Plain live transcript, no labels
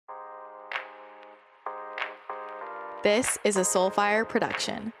This is a Soulfire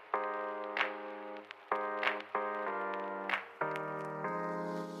production.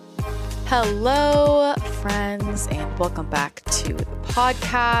 Hello, friends, and welcome back to the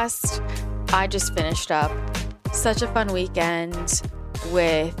podcast. I just finished up such a fun weekend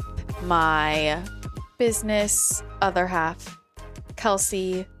with my business other half,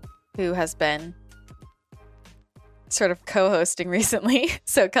 Kelsey, who has been sort of co-hosting recently.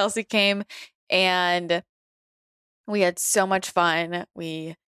 So Kelsey came and we had so much fun.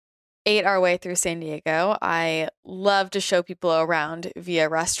 We ate our way through San Diego. I love to show people around via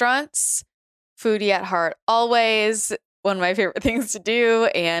restaurants. Foodie at heart always. One of my favorite things to do.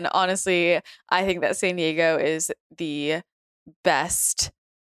 And honestly, I think that San Diego is the best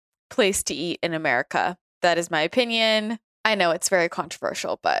place to eat in America. That is my opinion. I know it's very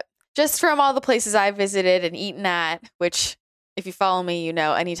controversial, but just from all the places I've visited and eaten at, which if you follow me, you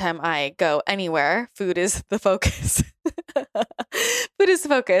know, anytime I go anywhere, food is the focus. Food is the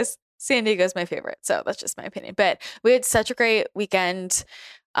focus. San Diego is my favorite. So that's just my opinion. But we had such a great weekend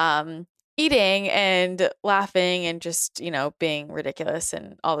eating and laughing and just, you know, being ridiculous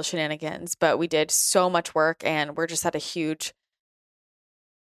and all the shenanigans. But we did so much work and we're just at a huge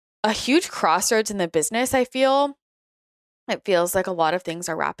crossroads in the business, I feel. It feels like a lot of things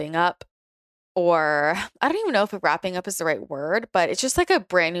are wrapping up, or I don't even know if wrapping up is the right word, but it's just like a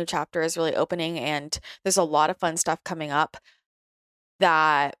brand new chapter is really opening and there's a lot of fun stuff coming up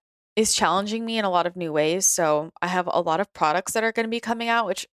that is challenging me in a lot of new ways. So I have a lot of products that are going to be coming out,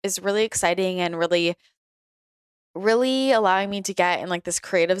 which is really exciting and really, really allowing me to get in like this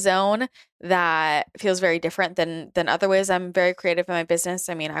creative zone that feels very different than other ways I'm very creative in my business.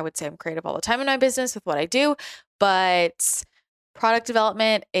 I mean, I would say I'm creative all the time in my business with what I do, but product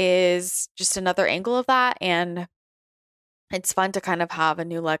development is just another angle of that. And it's fun to kind of have a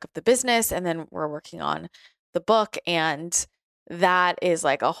new leg of the business. And then we're working on the book, and that is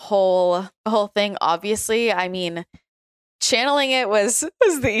like a whole thing. Obviously, I mean, channeling it was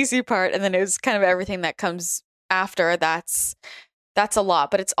the easy part. And then it was kind of everything that comes after. That's a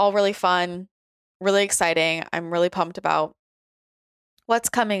lot, but it's all really fun, really exciting. I'm really pumped about what's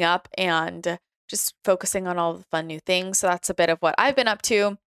coming up and just focusing on all the fun new things. So that's a bit of what I've been up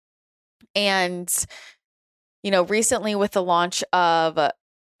to. And, you know, recently with the launch of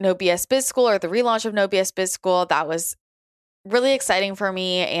No BS Biz School, or the relaunch of No BS Biz School, that was really exciting for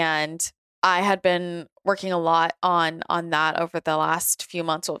me. And I had been working a lot on that over the last few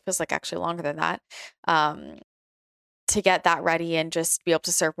months. Well, it feels like actually longer than that, to get that ready and just be able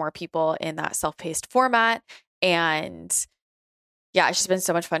to serve more people in that self-paced format. And yeah, it's just been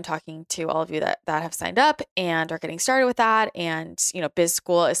so much fun talking to all of you that have signed up and are getting started with that. And, you know, Biz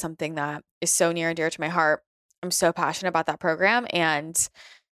School is something that is so near and dear to my heart. I'm so passionate about that program and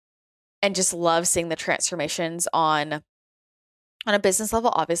just love seeing the transformations on a business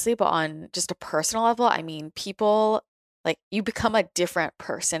level, obviously, but on just a personal level. I mean, people, like, you become a different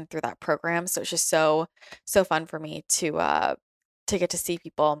person through that program. So it's just so fun for me to get to see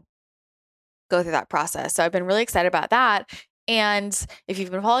people go through that process. So I've been really excited about that. And if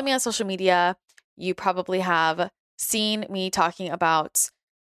you've been following me on social media, you probably have seen me talking about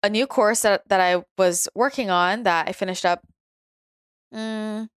a new course that I was working on that I finished up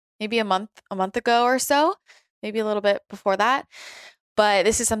maybe a month ago or so, maybe a little bit before that. But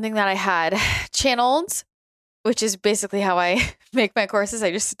this is something that I had channeled, which is basically how I make my courses.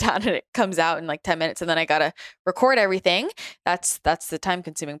 I just sit down and it comes out in like 10 minutes and then I got to record everything. That's the time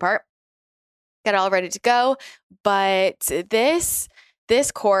consuming part. Get it all ready to go. But this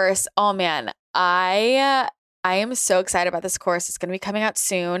course, oh man, I am so excited about this course. It's going to be coming out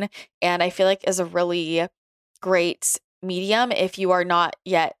soon. And I feel like is a really great medium if you are not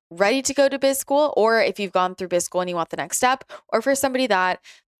yet ready to go to biz school, or if you've gone through biz school and you want the next step, or for somebody that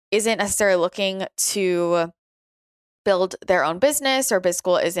isn't necessarily looking to build their own business, or biz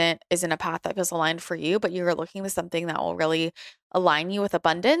school isn't a path that feels aligned for you, but you're looking to something that will really align you with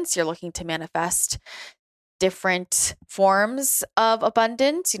abundance. You're looking to manifest different forms of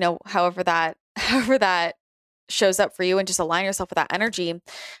abundance, you know, however that shows up for you, and just align yourself with that energy.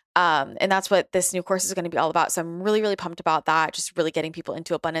 And that's what this new course is going to be all about. So I'm really, really pumped about that. Just really getting people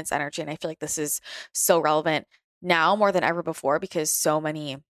into abundance energy. And I feel like this is so relevant now more than ever before, because so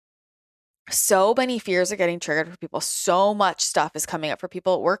many fears are getting triggered for people. So much stuff is coming up for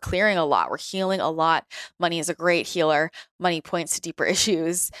people. We're clearing a lot. We're healing a lot. Money is a great healer. Money points to deeper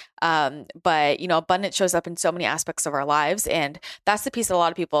issues. But, you know, abundance shows up in so many aspects of our lives. And that's the piece that a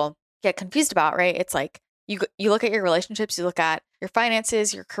lot of people get confused about, right? It's like, you look at your relationships, you look at your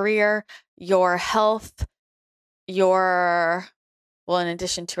finances, your career, your health, in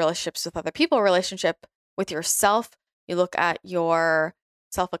addition to relationships with other people, relationship with yourself, you look at your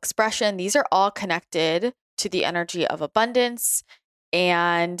self-expression. These are all connected to the energy of abundance.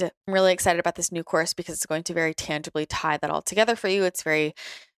 And I'm really excited about this new course because it's going to very tangibly tie that all together for you. It's very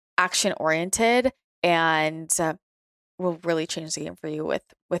action oriented and will really change the game for you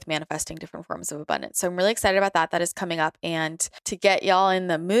with manifesting different forms of abundance. So I'm really excited about that. That is coming up. And to get y'all in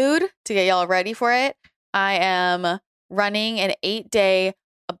the mood, to get y'all ready for it, I am running an 8-day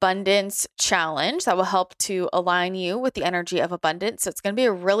abundance challenge that will help to align you with the energy of abundance. So it's going to be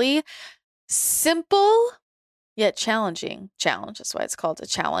a really simple yet challenging challenge. That's why it's called a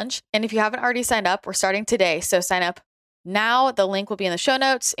challenge. And if you haven't already signed up, we're starting today. So sign up now. The link will be in the show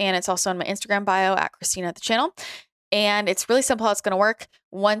notes, and it's also in my Instagram bio at Christina the Channel. And it's really simple how it's going to work.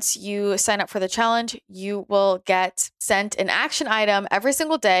 Once you sign up for the challenge, you will get sent an action item every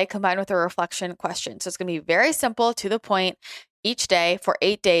single day combined with a reflection question. So it's going to be very simple, to the point, each day for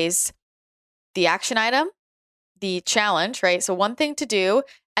 8 days. The action item, the challenge, right? So one thing to do,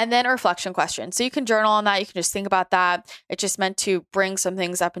 and then a reflection question. So you can journal on that. You can just think about that. It's just meant to bring some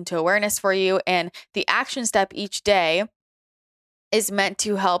things up into awareness for you. And the action step each day is meant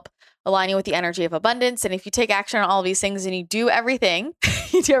to help align you with the energy of abundance. And if you take action on all these things and you do everything,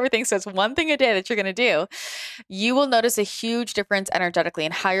 so it's one thing a day that you're going to do, you will notice a huge difference energetically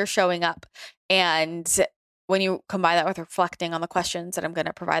in how you're showing up. And when you combine that with reflecting on the questions that I'm going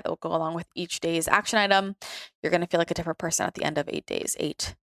to provide that will go along with each day's action item, you're going to feel like a different person at the end of 8 days.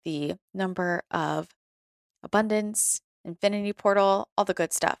 8, the number of abundance, infinity portal, all the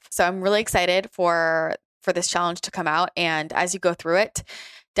good stuff. So I'm really excited for this challenge to come out. And as you go through it,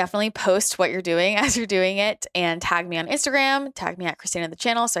 definitely post what you're doing as you're doing it and tag me on Instagram, tag me at Christina the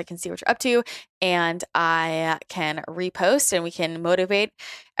Channel so I can see what you're up to, and I can repost and we can motivate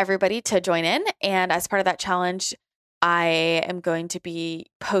everybody to join in. And as part of that challenge, I am going to be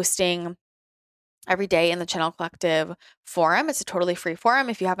posting every day in the Channel Collective forum. It's a totally free forum.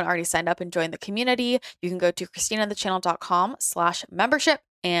 If you haven't already signed up and joined the community, you can go to christinathechannel.com/membership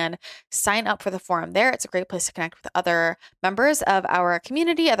and sign up for the forum there. It's a great place to connect with other members of our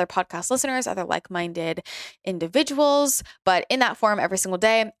community, other podcast listeners, other like-minded individuals. But in that forum every single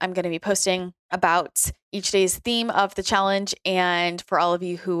day, I'm going to be posting about each day's theme of the challenge. And for all of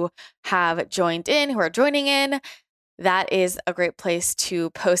you who have joined in, who are joining in, that is a great place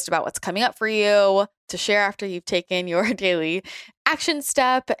to post about what's coming up for you, to share after you've taken your daily action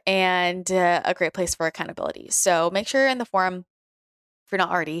step, and a great place for accountability. So make sure you're in the forum if you're not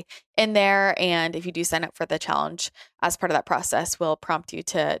already in there. And if you do sign up for the challenge, as part of that process, we'll prompt you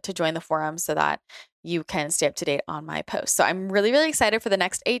to join the forum so that you can stay up to date on my posts. So I'm really, really excited for the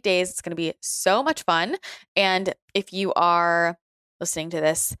next 8 days. It's going to be so much fun. And if you are listening to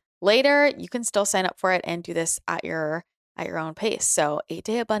this later, you can still sign up for it and do this at your own pace. So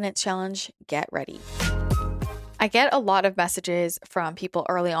 8-day abundance challenge, get ready. I get a lot of messages from people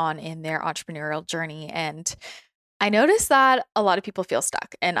early on in their entrepreneurial journey, and I notice that a lot of people feel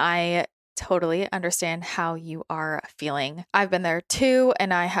stuck, and I totally understand how you are feeling. I've been there too,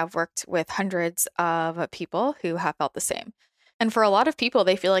 and I have worked with hundreds of people who have felt the same. And for a lot of people,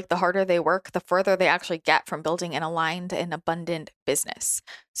 they feel like the harder they work, the further they actually get from building an aligned and abundant business.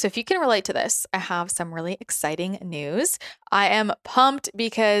 So if you can relate to this, I have some really exciting news. I am pumped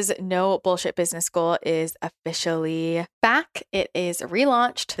because No Bullshit Business School is officially back. It is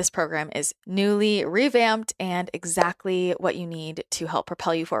relaunched. This program is newly revamped and exactly what you need to help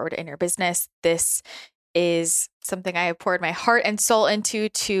propel you forward in your business. This is something I have poured my heart and soul into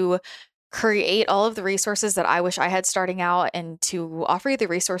to create all of the resources that I wish I had starting out, and to offer you the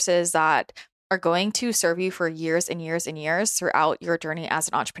resources that are going to serve you for years and years and years throughout your journey as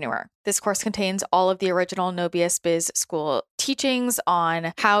an entrepreneur. This course contains all of the original No BS Biz School teachings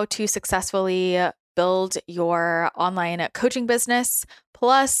on how to successfully build your online coaching business,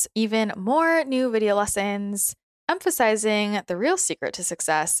 plus even more new video lessons emphasizing the real secret to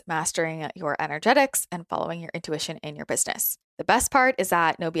success, mastering your energetics and following your intuition in your business. The best part is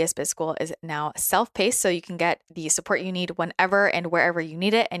that No BS Biz School is now self-paced, so you can get the support you need whenever and wherever you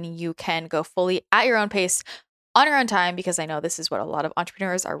need it, and you can go fully at your own pace on your own time, because I know this is what a lot of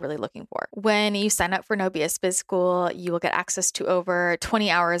entrepreneurs are really looking for. When you sign up for No BS Biz School, you will get access to over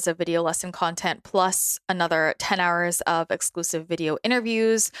 20 hours of video lesson content, plus another 10 hours of exclusive video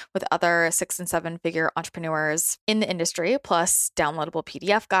interviews with other 6- and 7-figure entrepreneurs in the industry, plus downloadable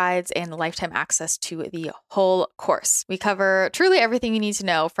PDF guides and lifetime access to the whole course. We cover truly everything you need to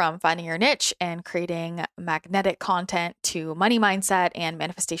know, from finding your niche and creating magnetic content to money mindset and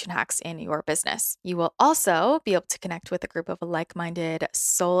manifestation hacks in your business. You will also be able to connect with a group of like-minded,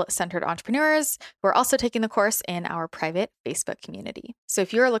 soul-centered entrepreneurs who are also taking the course in our private Facebook community. So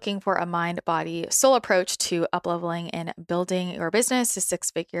if you're looking for a mind, body, soul approach to upleveling and building your business to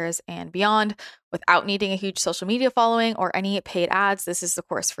 6 figures and beyond without needing a huge social media following or any paid ads, this is the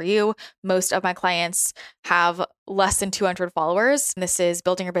course for you. Most of my clients have less than 200 followers. This is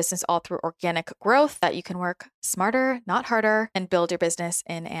building your business all through organic growth that you can work smarter, not harder, and build your business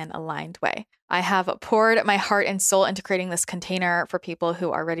in an aligned way. I have poured my heart and soul into creating this container for people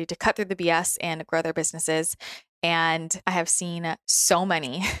who are ready to cut through the BS and grow their businesses. And I have seen so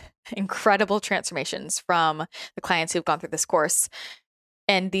many incredible transformations from the clients who've gone through this course.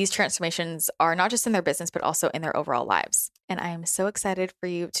 And these transformations are not just in their business, but also in their overall lives. And I am so excited for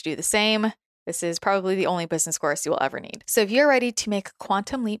you to do the same. This is probably the only business course you will ever need. So if you're ready to make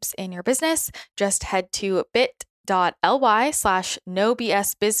quantum leaps in your business, just head to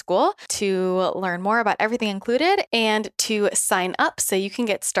bit.ly/nobsbizschool to learn more about everything included and to sign up so you can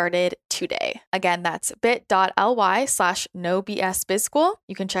get started today. Again, that's bit.ly/nobsbizschool.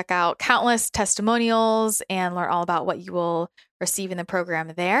 You can check out countless testimonials and learn all about what you will receive in the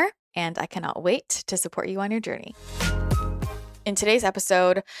program there. And I cannot wait to support you on your journey. In today's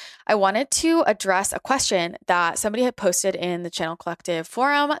episode, I wanted to address a question that somebody had posted in the Channel Collective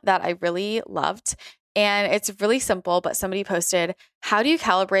forum that I really loved. And it's really simple, but somebody posted, how do you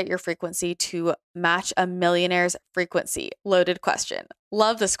calibrate your frequency to match a millionaire's frequency? Loaded question.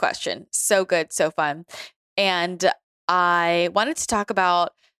 Love this question. So good, so fun. And I wanted to talk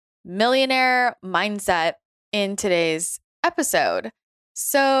about millionaire mindset in today's episode.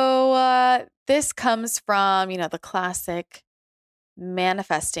 So this comes from, the classic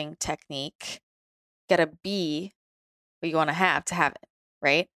manifesting technique. Get a B, what you want to have it,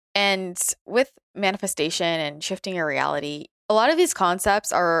 right? And with manifestation and shifting your reality, a lot of these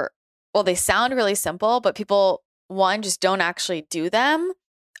concepts they sound really simple, but people, one, just don't actually do them,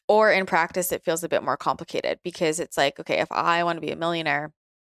 or in practice, it feels a bit more complicated because it's like, okay, if I want to be a millionaire,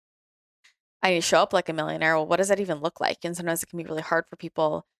 I need to show up like a millionaire. Well, what does that even look like? And sometimes it can be really hard for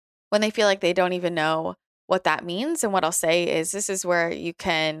people when they feel like they don't even know what that means. And what I'll say is this is where you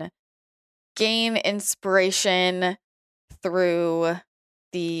can gain inspiration through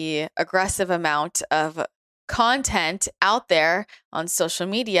the aggressive amount of content out there on social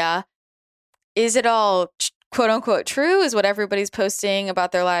media. Is it all quote unquote true? Is what everybody's posting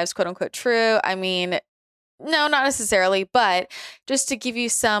about their lives quote unquote true? I mean, no, not necessarily, but just to give you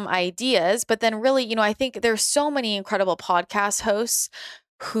some ideas. But then really, I think there's so many incredible podcast hosts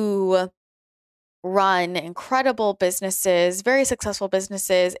who run incredible businesses, very successful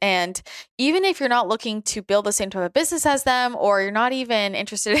businesses. And even if you're not looking to build the same type of business as them, or you're not even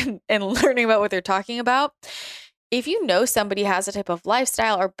interested in learning about what they're talking about, if you know somebody has a type of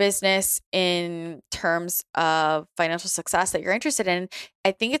lifestyle or business in terms of financial success that you're interested in,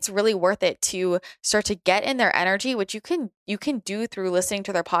 I think it's really worth it to start to get in their energy, which you can do through listening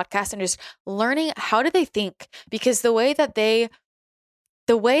to their podcast and just learning how do they think, because the way that they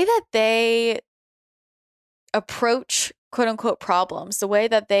approach quote unquote problems, the way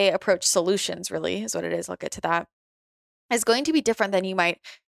that they approach solutions really is what it is. I'll get to that, is going to be different than you might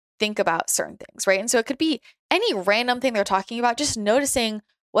think about certain things, right? And so it could be any random thing they're talking about, just noticing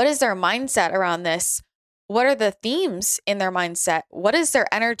what is their mindset around this? What are the themes in their mindset? What is their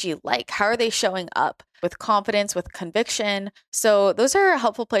energy like? How are they showing up with confidence, with conviction? So those are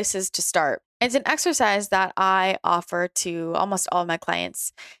helpful places to start. It's an exercise that I offer to almost all of my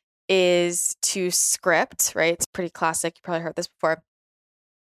clients is to script, right? It's pretty classic. You probably heard this before.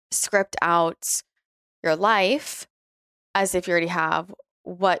 Script out your life as if you already have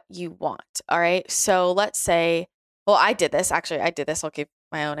what you want. All right. So let's say, I did this. Actually, I did this. I'll give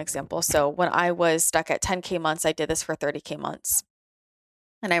my own example. So when I was stuck at 10K months, I did this for 30K months.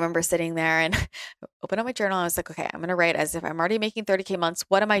 And I remember sitting there and open up my journal. And I was like, okay, I'm going to write as if I'm already making 30K months.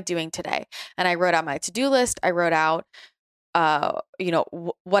 What am I doing today? And I wrote out my to-do list. I wrote out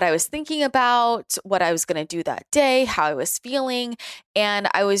what I was thinking about, what I was going to do that day, how I was feeling. And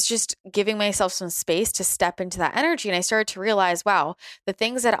I was just giving myself some space to step into that energy. And I started to realize, wow, the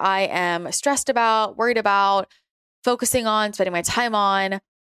things that I am stressed about, worried about, focusing on, spending my time on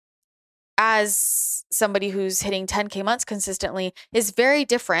as somebody who's hitting 10K months consistently is very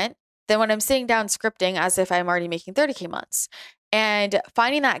different than when I'm sitting down scripting as if I'm already making 30K months. And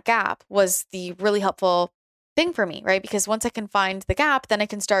finding that gap was the really helpful thing for me, right? Because once I can find the gap, then I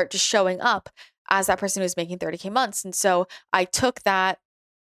can start just showing up as that person who's making 30K months. And so I took that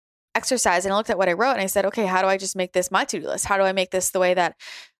exercise and I looked at what I wrote and I said, okay, how do I just make this my to-do list? How do I make this the way that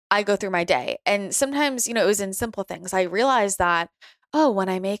I go through my day? And sometimes, it was in simple things. I realized that oh, when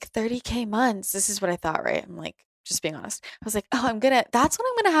I make 30K months, this is what I thought, right? I'm like, just being honest. I was like, oh, that's when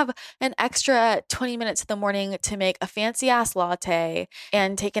I'm going to have an extra 20 minutes in the morning to make a fancy ass latte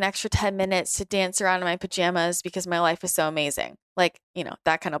and take an extra 10 minutes to dance around in my pajamas because my life is so amazing. Like,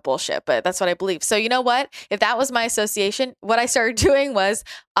 that kind of bullshit, but that's what I believe. So you know what? If that was my association, what I started doing was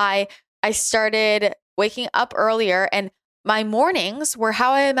I started waking up earlier, and my mornings were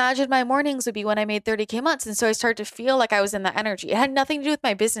how I imagined my mornings would be when I made 30K months. And so I started to feel like I was in that energy. It had nothing to do with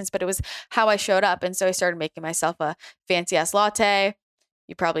my business, but it was how I showed up. And so I started making myself a fancy ass latte.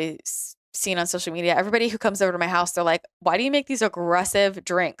 You probably seen on social media, everybody who comes over to my house, they're like, why do you make these aggressive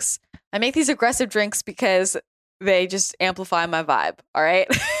drinks? I make these aggressive drinks because they just amplify my vibe. All right.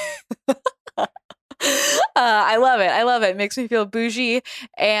 I love it. I love it. It makes me feel bougie,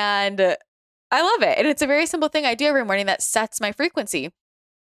 and I love it. And it's a very simple thing I do every morning that sets my frequency.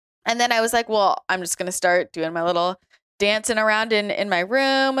 And then I was like, well, I'm just going to start doing my little dancing around in my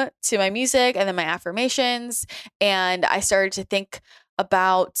room to my music and then my affirmations. And I started to think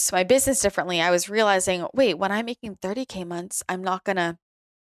about my business differently. I was realizing, wait, when I'm making 30K months, I'm not going to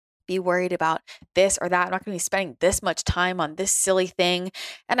be worried about this or that. I'm not going to be spending this much time on this silly thing.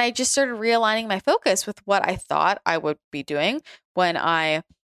 And I just started realigning my focus with what I thought I would be doing when I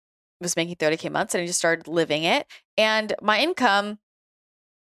was making 30K months, and I just started living it, and my income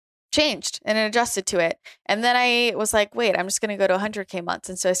changed and it adjusted to it. And then I was like, wait, I'm just going to go to 100K months.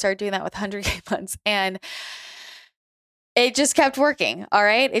 And so I started doing that with 100K months, and it just kept working. All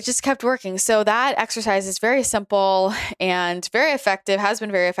right. It just kept working. So that exercise is very simple and very effective, has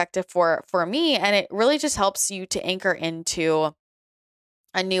been very effective for me. And it really just helps you to anchor into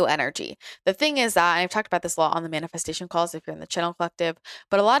a new energy. The thing is that, and I've talked about this a lot on the manifestation calls if you're in the Channel Collective,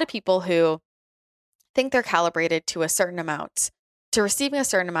 but a lot of people who think they're calibrated to a certain amount, to receiving a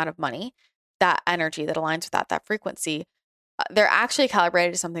certain amount of money, that energy that aligns with that frequency, they're actually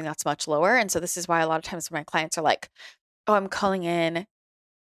calibrated to something that's much lower. And so this is why a lot of times when my clients are like, oh, I'm calling in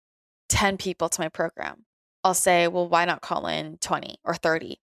 10 people to my program, I'll say, well, why not call in 20 or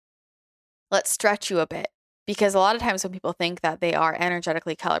 30? Let's stretch you a bit. Because a lot of times when people think that they are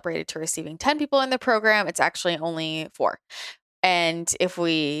energetically calibrated to receiving 10 people in the program, it's actually only 4. And if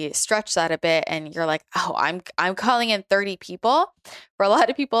we stretch that a bit and you're like, oh, I'm calling in 30 people, for a lot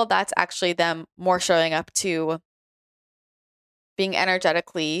of people, that's actually them more showing up to being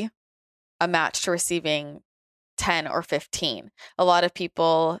energetically a match to receiving 10 or 15. A lot of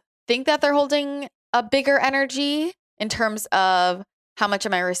people think that they're holding a bigger energy in terms of how much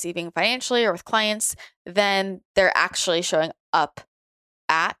am I receiving financially or with clients, then they're actually showing up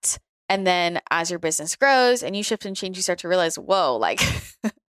at. And then as your business grows and you shift and change, you start to realize, whoa, like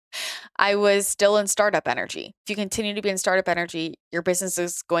I was still in startup energy. If you continue to be in startup energy, your business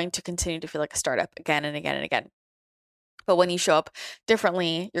is going to continue to feel like a startup again and again and again. But when you show up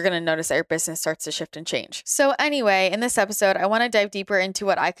differently, you're going to notice that your business starts to shift and change. So anyway, in this episode, I want to dive deeper into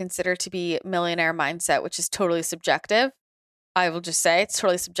what I consider to be millionaire mindset, which is totally subjective. I will just say it's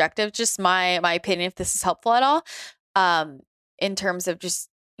totally subjective, just my opinion, if this is helpful at all, in terms of just,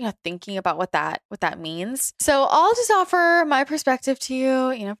 thinking about what that means. So I'll just offer my perspective to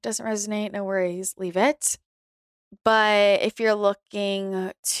you. If it doesn't resonate, no worries, leave it. But if you're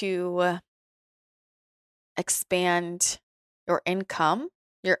looking to expand your income,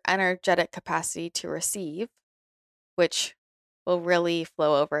 your energetic capacity to receive, which will really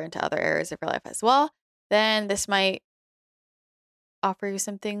flow over into other areas of your life as well, then this might offer you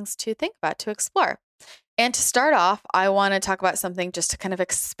some things to think about, to explore. And to start off, I want to talk about something just to kind of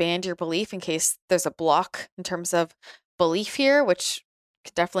expand your belief in case there's a block in terms of belief here, which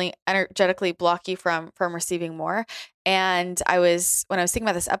could definitely energetically block you from receiving more. And when I was thinking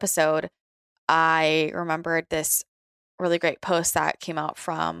about this episode, I remembered this really great post that came out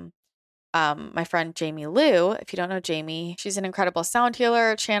from my friend Jamie Liu. If you don't know Jamie, she's an incredible sound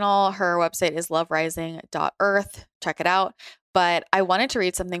healer channel. Her website is loverising.earth. Check it out. But I wanted to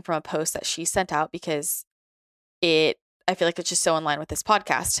read something from a post that she sent out because I feel like it's just so in line with this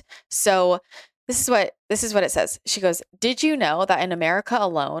podcast. So this is what it says. She goes, "Did you know that in America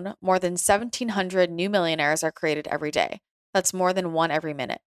alone, more than 1,700 new millionaires are created every day? That's more than one every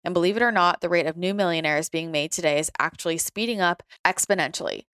minute. And believe it or not, the rate of new millionaires being made today is actually speeding up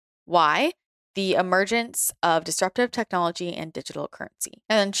exponentially. Why? The emergence of disruptive technology and digital currency."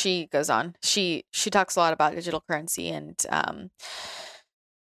 And then she goes on. She talks a lot about digital currency and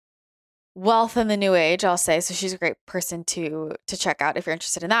wealth in the new age, I'll say. So she's a great person to check out if you're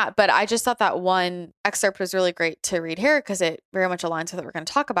interested in that. But I just thought that one excerpt was really great to read here because it very much aligns with what we're going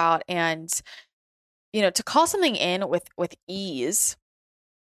to talk about. And, to call something in with ease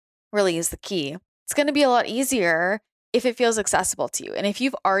really is the key. It's going to be a lot easier if it feels accessible to you. And if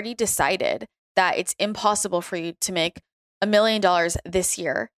you've already decided that it's impossible for you to make $1 million this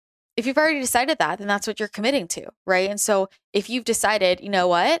year, if you've already decided that, then that's what you're committing to, right? And so if you've decided, you know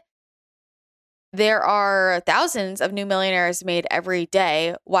what, there are thousands of new millionaires made every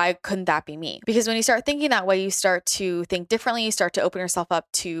day, why couldn't that be me? Because when you start thinking that way, you start to think differently. You start to open yourself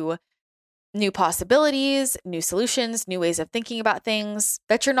up to new possibilities, new solutions, new ways of thinking about things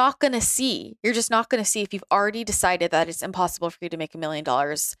that you're not going to see. You're just not going to see if you've already decided that it's impossible for you to make $1 million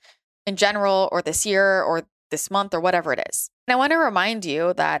in general, or this year, or this month, or whatever it is. And I want to remind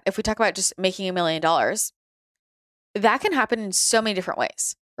you that if we talk about just making $1 million, that can happen in so many different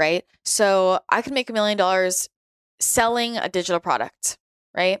ways, right? So I could make $1 million selling a digital product,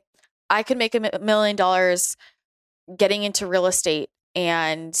 right? I could make $1 million getting into real estate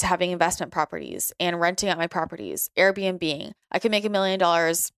and having investment properties and renting out my properties, Airbnb. I could make $1 million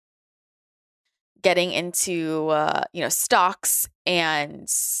getting into, stocks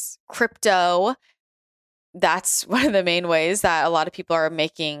and crypto. That's one of the main ways that a lot of people are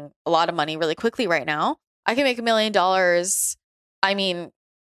making a lot of money really quickly right now. I can make $1 million. I mean,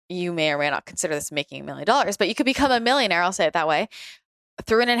 you may or may not consider this making $1 million, but you could become a millionaire, I'll say it that way,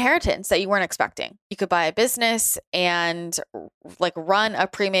 through an inheritance that you weren't expecting. You could buy a business and run a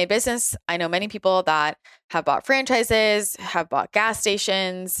pre-made business. I know many people that have bought franchises, have bought gas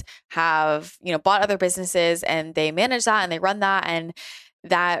stations, have, bought other businesses, and they manage that and they run that. And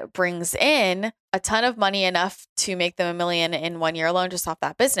that brings in a ton of money, enough to make them $1 million in 1 year alone just off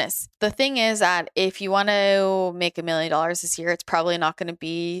that business. The thing is that if you want to make $1 million this year, it's probably not going to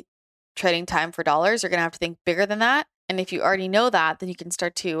be trading time for dollars. You're going to have to think bigger than that. And if you already know that, then you can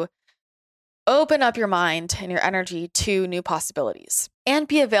start to open up your mind and your energy to new possibilities and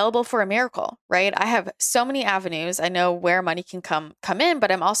be available for a miracle, right? I have so many avenues. I know where money can come in,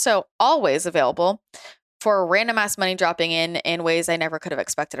 but I'm also always available for random ass money dropping in ways I never could have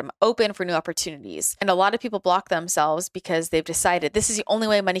expected. I'm open for new opportunities. And a lot of people block themselves because they've decided this is the only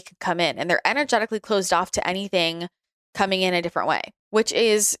way money can come in. And they're energetically closed off to anything coming in a different way, which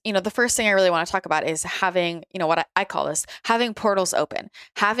is, the first thing I really want to talk about is having, what I call this, having portals open,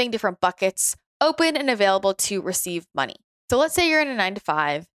 having different buckets open and available to receive money. So let's say you're in a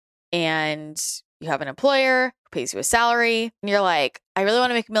 9-to-5 and you have an employer who pays you a salary, and you're like, I really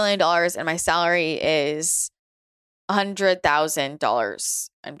want to make $1 million and my salary is $100,000.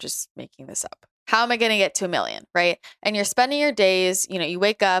 I'm just making this up. How am I going to get to $1 million, right? And you're spending your days, you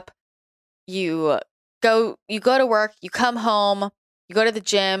wake up, you go to work, you come home, you go to the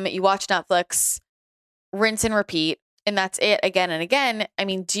gym, you watch Netflix, rinse and repeat, and that's it again and again. I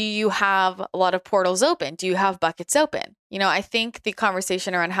mean, do you have a lot of portals open? Do you have buckets open? I think the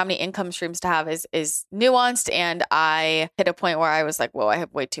conversation around how many income streams to have is nuanced, and I hit a point where I was like, whoa, I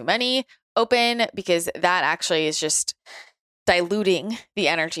have way too many open, because that actually is just diluting the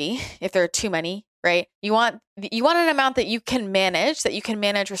energy if there are too many. Right? You want an amount that you can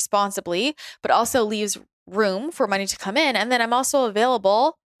manage responsibly, but also leaves room for money to come in. And then I'm also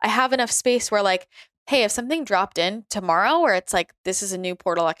available. I have enough space where, hey, if something dropped in tomorrow where it's like, this is a new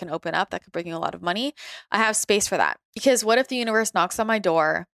portal I can open up that could bring you a lot of money, I have space for that. Because what if the universe knocks on my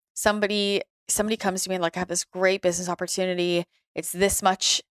door, somebody comes to me and I have this great business opportunity, it's this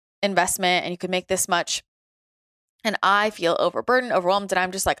much investment and you could make this much, and I feel overburdened, overwhelmed, and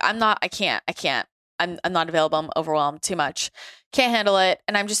I'm just like, I can't. I'm not available. I'm overwhelmed too much. Can't handle it.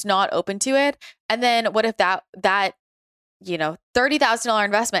 And I'm just not open to it. And then what if that $30,000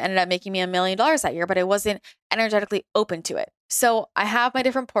 investment ended up making me $1 million that year, but I wasn't energetically open to it. So I have my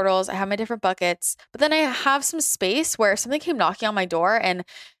different portals, I have my different buckets, but then I have some space where if something came knocking on my door and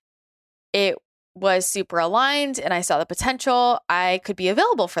it was super aligned and I saw the potential, I could be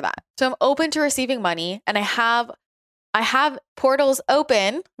available for that. So I'm open to receiving money, and I have portals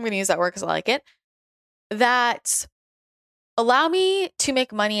open. I'm going to use that word because I like it, that allow me to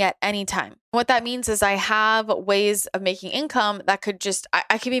make money at any time. What that means is I have ways of making income that could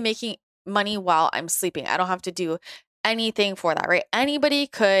I could be making money while I'm sleeping. I don't have to do anything for that, right? Anybody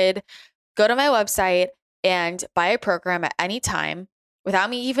could go to my website and buy a program at any time without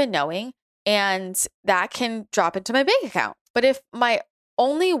me even knowing, and that can drop into my bank account. But if my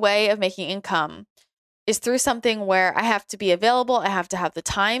only way of making income is through something where I have to be available, I have to have the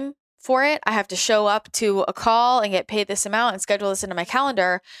time for it, I have to show up to a call and get paid this amount and schedule this into my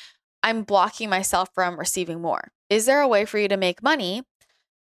calendar, I'm blocking myself from receiving more. Is there a way for you to make money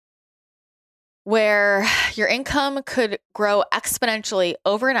where your income could grow exponentially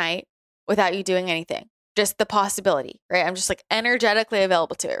overnight without you doing anything? Just the possibility, right? I'm just energetically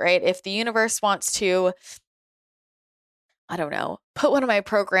available to it, right? If the universe wants to, I don't know, put one of my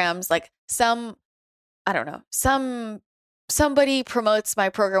programs, some I don't know, somebody promotes my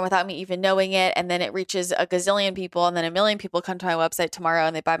program without me even knowing it, and then it reaches a gazillion people, and then a million people come to my website tomorrow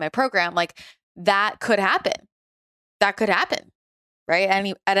and they buy my program. Like that could happen. That could happen,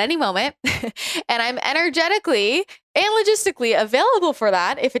 right? At any moment. And I'm energetically and logistically available for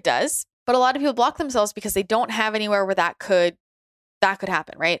that if it does. But a lot of people block themselves because they don't have anywhere where that could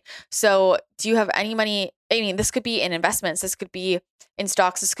happen, right? So do you have any money? I mean, this could be in investments. This could be in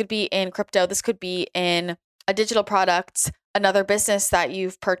stocks. This could be in crypto. This could be in a digital product, another business that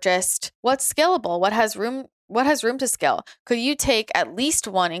you've purchased. What's scalable? What has room to scale? Could you take at least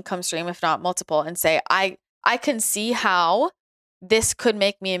one income stream, if not multiple, and say, I can see how this could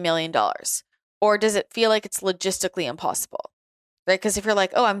make me $1 million? Or does it feel like it's logistically impossible? Right? Because if you're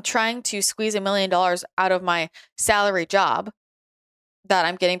like, oh, I'm trying to squeeze $1 million out of my salary job that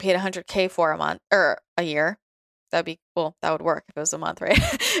I'm getting paid $100K for a month or a year, that'd be cool. That would work if it was a month, right?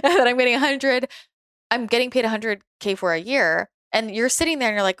 That I'm getting paid $100K for a year, and you're sitting there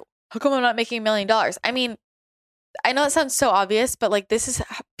and you're like, how come I'm not making $1 million? I mean, I know it sounds so obvious, but like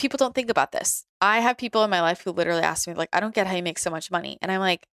people don't think about this. I have people in my life who literally ask me like, I don't get how you make so much money. And I'm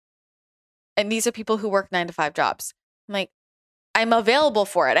like, and these are people who work 9-to-5 jobs. I'm like, I'm available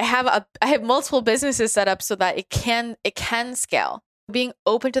for it. I have multiple businesses set up so that it can scale. Being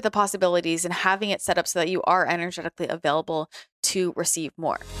open to the possibilities and having it set up so that you are energetically available to receive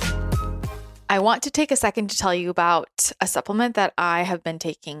more. I want to take a second to tell you about a supplement that I have been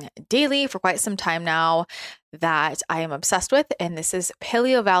taking daily for quite some time now that I am obsessed with, and this is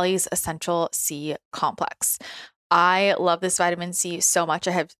Paleovalley's Essential C Complex. I love this vitamin C so much.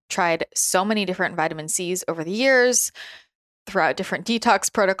 I have tried so many different vitamin Cs over the years throughout different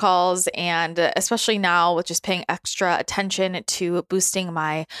detox protocols, and especially now with just paying extra attention to boosting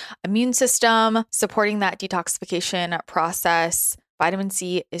my immune system, supporting that detoxification process. Vitamin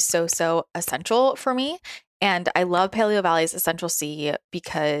C is so essential for me. And I love Paleovalley's Essential C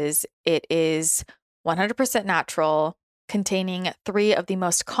because it is 100% natural, containing 3 of the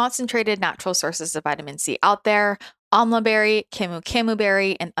most concentrated natural sources of vitamin C out there: amla berry, camu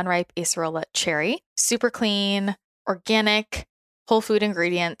berry, and unripe acerola cherry. Super clean, organic, whole food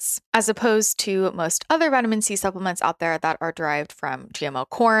ingredients, as opposed to most other vitamin C supplements out there that are derived from GMO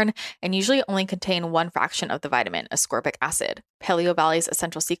corn and usually only contain 1 fraction of the vitamin, ascorbic acid. Paleovalley's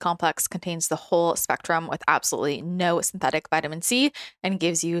Essential C Complex contains the whole spectrum with absolutely no synthetic vitamin C and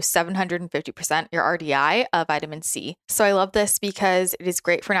gives you 750% your RDI of vitamin C. So I love this because it is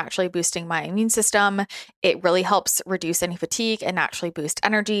great for naturally boosting my immune system. It really helps reduce any fatigue and naturally boost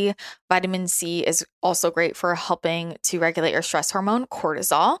energy. Vitamin C is also great for helping to regulate your stress hormone,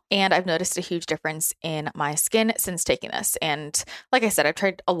 cortisol. And I've noticed a huge difference in my skin since taking this. And like I said, I've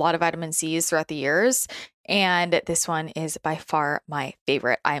tried a lot of vitamin Cs throughout the years, and this one is by far my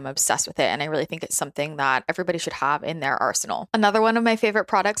favorite. I am obsessed with it, and I really think it's something that everybody should have in their arsenal. Another one of my favorite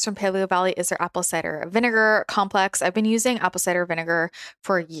products from Paleovalley is their apple cider vinegar complex. I've been using apple cider vinegar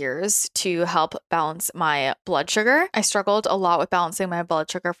for years to help balance my blood sugar. I struggled a lot with balancing my blood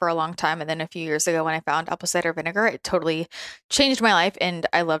sugar for a long time, and then a few years ago when I found apple cider vinegar, it totally changed my life, and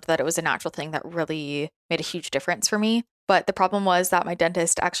I loved that it was a natural thing that really made a huge difference for me. But the problem was that my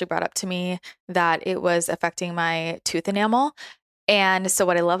dentist actually brought up to me that it was affecting my tooth enamel. And so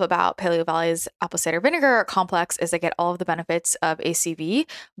what I love about Paleovalley's apple cider vinegar complex is I get all of the benefits of ACV,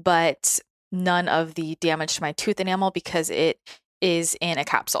 but none of the damage to my tooth enamel because it is in a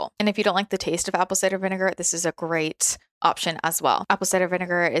capsule. And if you don't like the taste of apple cider vinegar, this is a great option as well. Apple cider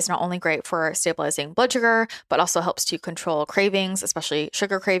vinegar is not only great for stabilizing blood sugar, but also helps to control cravings, especially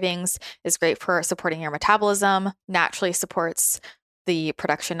sugar cravings, is great for supporting your metabolism, naturally supports the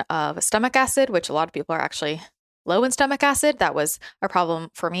production of stomach acid, which a lot of people are actually low in stomach acid. That was a problem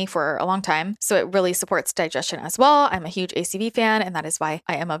for me for a long time. So it really supports digestion as well. I'm a huge ACV fan, and that is why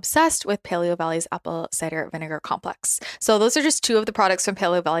I am obsessed with Paleovalley's apple cider vinegar complex. So those are just 2 of the products from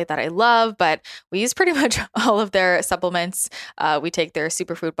Paleovalley that I love, but we use pretty much all of their supplements. We take their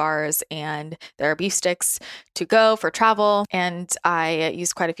superfood bars and their beef sticks to go for travel, and I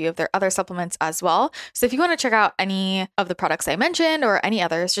use quite a few of their other supplements as well. So if you want to check out any of the products I mentioned or any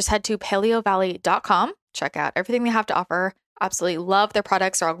others, just head to paleovalley.com. Check out everything they have to offer. Absolutely love their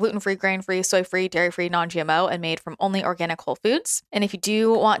products. They're all gluten-free, grain-free, soy-free, dairy-free, non-GMO, and made from only organic whole foods. And if you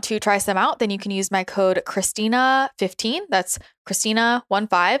do want to try some out, then you can use my code Christina15. That's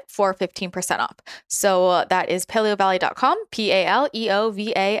Christina15 for 15% off. So that is paleovalley.com,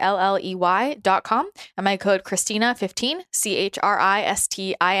 paleovalley.com. And my code Christina15, Christina 15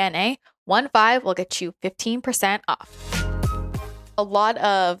 will get you 15% off. A lot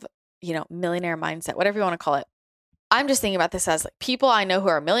of millionaire mindset, whatever you want to call it, I'm just thinking about this as like people I know who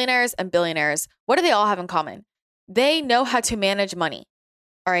are millionaires and billionaires. What do they all have in common? They know how to manage money.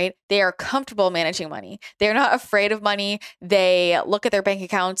 All right. They are comfortable managing money. They're not afraid of money. They look at their bank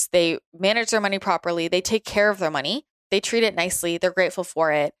accounts. They manage their money properly. They take care of their money. They treat it nicely. They're grateful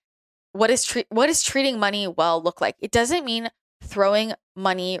for it. What is treating money well look like? It doesn't mean throwing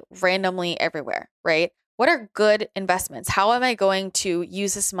money randomly everywhere, right? What are good investments? How am I going to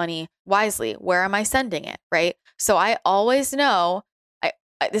use this money wisely? Where am I sending it, right? So I always know,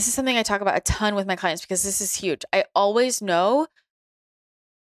 this is something I talk about a ton with my clients because this is huge. I always know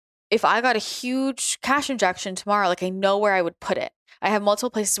if I got a huge cash injection tomorrow, like I know where I would put it. I have multiple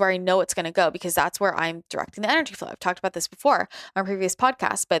places where I know it's going to go because that's where I'm directing the energy flow. I've talked about this before on previous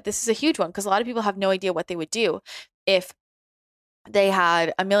podcasts, but this is a huge one because a lot of people have no idea what they would do if they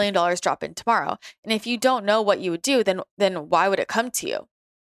had $1 million drop in tomorrow. And if you don't know what you would do, then why would it come to you?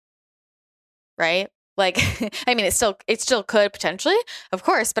 Right? Like, I mean, it still could potentially, of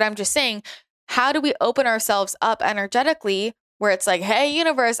course, but I'm just saying, how do we open ourselves up energetically where it's like, hey,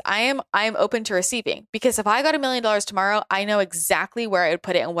 universe, I am open to receiving? Because if I got $1 million tomorrow, I know exactly where I would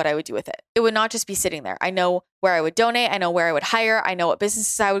put it and what I would do with it. It would not just be sitting there. I know where I would donate. I know where I would hire. I know what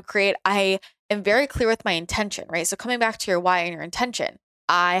businesses I would create. I am very clear with my intention, right? So coming back to your why and your intention,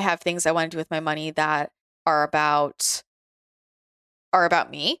 I have things I want to do with my money that are about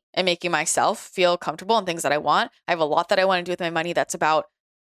me and making myself feel comfortable and things that I want. I have a lot that I want to do with my money that's about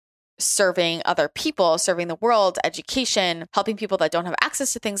serving other people, serving the world, education, helping people that don't have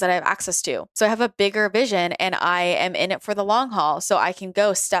access to things that I have access to. So I have a bigger vision and I am in it for the long haul. So I can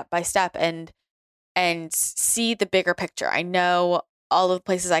go step by step and see the bigger picture. I know all of the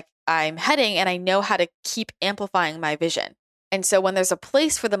places I'm heading and I know how to keep amplifying my vision. And so when there's a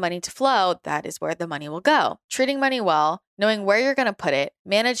place for the money to flow, that is where the money will go. Treating money well, knowing where you're going to put it,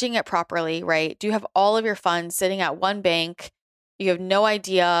 managing it properly, right? Do you have all of your funds sitting at one bank? You have no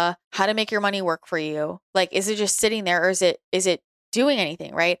idea how to make your money work for you. Like, is it just sitting there or is it doing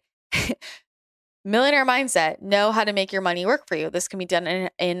anything, right? Millionaire mindset, know how to make your money work for you. This can be done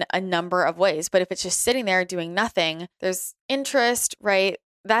in a number of ways. But if it's just sitting there doing nothing, there's interest, right?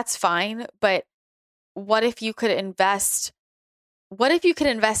 That's fine. But what if you could invest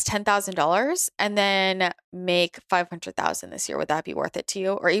 $10,000 and then make $500,000 this year? Would that be worth it to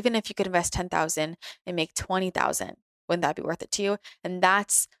you? Or even if you could invest $10,000 and make $20,000, wouldn't that be worth it to you? And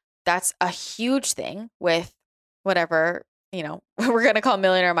that's a huge thing with whatever, we're going to call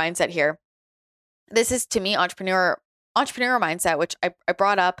millionaire mindset here. This is, to me, entrepreneur mindset, which I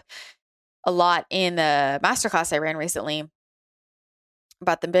brought up a lot in the masterclass I ran recently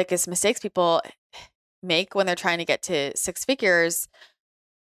about the biggest mistakes people make when they're trying to get to six figures.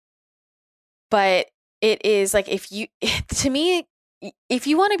 But it is like, if you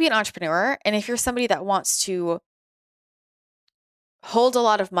want to be an entrepreneur and if you're somebody that wants to hold a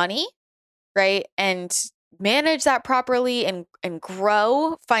lot of money, right, and manage that properly and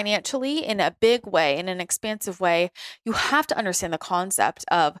grow financially in a big way, in an expansive way, you have to understand the concept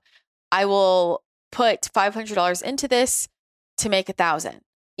of, I will put $500 into this to make $1,000.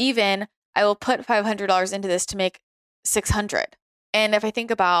 Even I will put $500 into this to make $600. And if I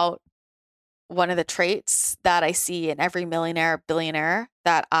think about one of the traits that I see in every millionaire, billionaire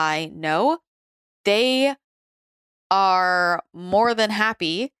that I know, they are more than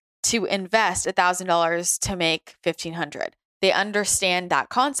happy to invest $1,000 to make $1,500. They understand that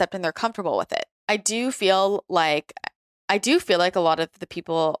concept and they're comfortable with it. I do feel like a lot of the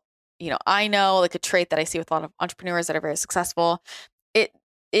people, I know, like a trait that I see with a lot of entrepreneurs that are very successful,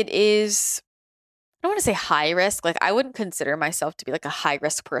 it is, I don't want to say high risk. Like, I wouldn't consider myself to be like a high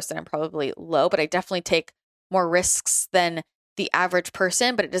risk person. I'm probably low, but I definitely take more risks than the average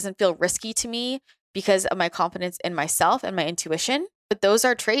person, but it doesn't feel risky to me because of my confidence in myself and my intuition. But those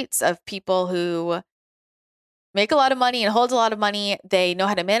are traits of people who make a lot of money and hold a lot of money. They know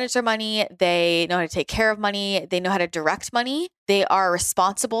how to manage their money. They know how to take care of money. They know how to direct money. They are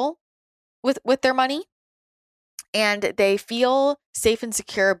responsible with their money. And they feel safe and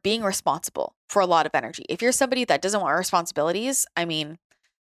secure being responsible for a lot of energy. If you're somebody that doesn't want responsibilities, I mean,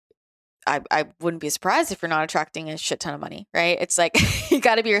 I wouldn't be surprised if you're not attracting a shit ton of money, right? It's like, you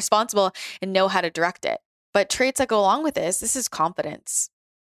got to be responsible and know how to direct it. But traits that go along with this is confidence.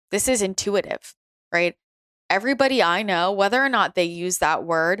 This is intuitive, right? Everybody I know, whether or not they use that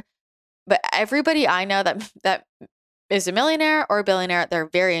word, but everybody I know that is a millionaire or a billionaire, they're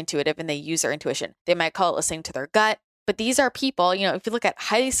very intuitive and they use their intuition. They might call it listening to their gut, but these are people, if you look at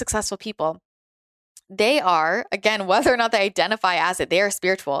highly successful people, they are, again, whether or not they identify as it, they are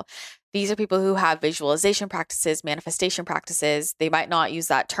spiritual. These are people who have visualization practices, manifestation practices. They might not use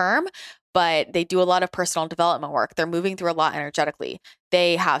that term, but they do a lot of personal development work. They're moving through a lot energetically.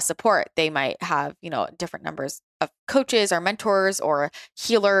 They have support. They might have, different numbers of coaches or mentors or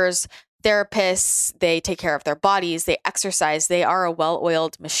healers, therapists. They take care of their bodies. They exercise. They are a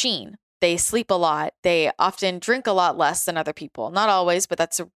well-oiled machine. They sleep a lot. They often drink a lot less than other people. Not always, but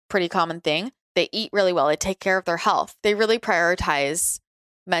that's a pretty common thing. They eat really well. They take care of their health. They really prioritize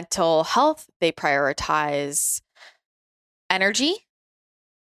mental health. They prioritize energy,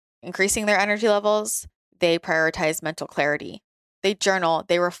 increasing their energy levels. They prioritize mental clarity. They journal,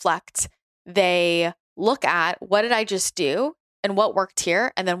 they reflect, they look at what did I just do and what worked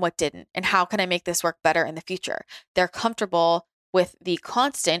here and then what didn't, and how can I make this work better in the future? They're comfortable with the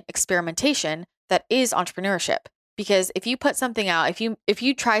constant experimentation that is entrepreneurship. Because if you put something out, if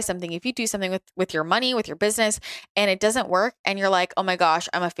you try something, if you do something with your money, with your business, and it doesn't work, and you're like, oh my gosh,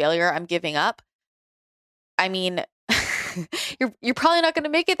 I'm a failure, I'm giving up. I mean, you're probably not going to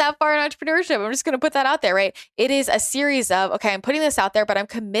make it that far in entrepreneurship. I'm just going to put that out there, right? It is a series of, okay, I'm putting this out there, but I'm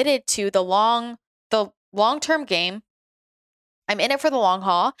committed to the long-term game. I'm in it for the long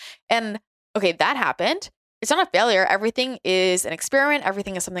haul. And okay, that happened. It's not a failure. Everything is an experiment.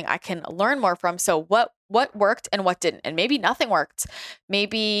 Everything is something I can learn more from. So what worked and what didn't? And maybe nothing worked.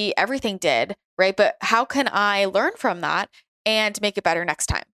 Maybe everything did, right? But how can I learn from that and make it better next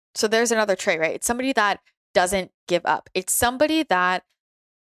time? So there's another trait, right? It's somebody that doesn't give up. It's somebody that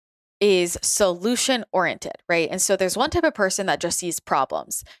is solution oriented, right? And so there's one type of person that just sees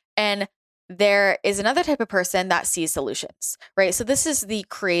problems, and there is another type of person that sees solutions, right? So this is the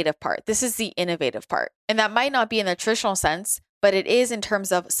creative part. This is the innovative part. And that might not be in the traditional sense, but it is in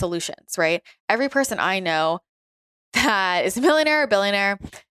terms of solutions, right? Every person I know that is a millionaire or billionaire,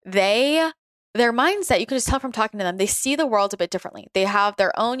 their mindset, you can just tell from talking to them, they see the world a bit differently. They have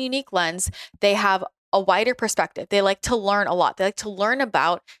their own unique lens. They have a wider perspective. They like to learn a lot. They like to learn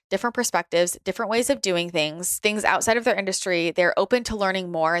about different perspectives, different ways of doing things outside of their industry. They're open to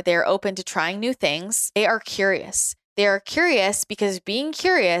learning more. They're open to trying new things. They are curious. They are curious because being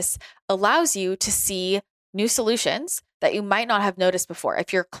curious allows you to see new solutions that you might not have noticed before.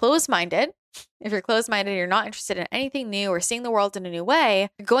 If you're closed-minded, you're not interested in anything new or seeing the world in a new way,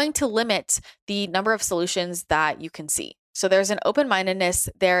 you're going to limit the number of solutions that you can see. So there's an open-mindedness.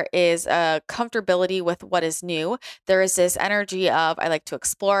 There is a comfortability with what is new. There is this energy of, I like to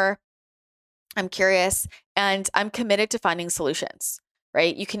explore, I'm curious, and I'm committed to finding solutions,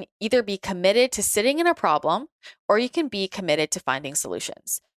 right? You can either be committed to sitting in a problem, or you can be committed to finding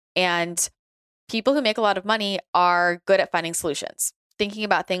solutions. And people who make a lot of money are good at finding solutions, thinking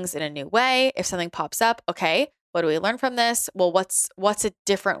about things in a new way. If something pops up, okay, what do we learn from this? Well, what's a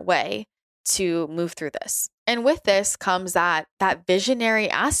different way to move through this? And with this comes that visionary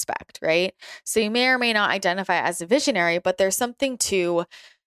aspect, right? So you may or may not identify as a visionary, but there's something to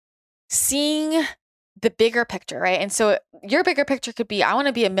seeing the bigger picture, right? And so your bigger picture could be, I want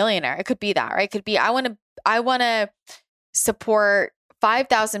to be a millionaire. It could be that, right? It could be, I want to support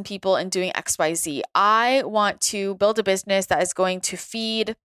 5,000 people in doing XYZ. I want to build a business that is going to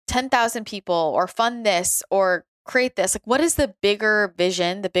feed 10,000 people, or fund this, or create this. Like, what is the bigger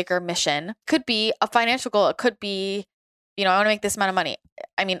vision, the bigger mission? Could be a financial goal. It could be, I want to make this amount of money.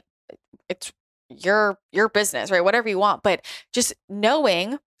 I mean, it's your business, right? Whatever you want, but just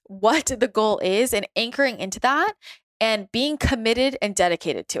knowing what the goal is and anchoring into that and being committed and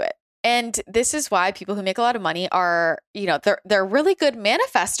dedicated to it. And this is why people who make a lot of money are, they're really good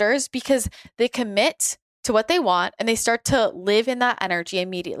manifestors, because they commit to what they want and they start to live in that energy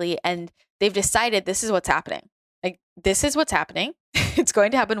immediately. And they've decided this is what's happening. Like, this is what's happening. It's going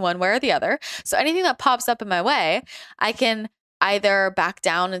to happen one way or the other. So anything that pops up in my way, I can either back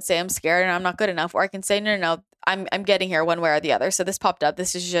down and say I'm scared and I'm not good enough, or I can say, no, I'm getting here one way or the other. So this popped up.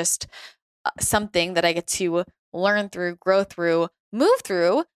 This is just something that I get to learn through, grow through, move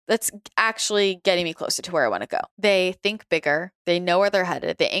through, that's actually getting me closer to where I want to go. They think bigger. They know where they're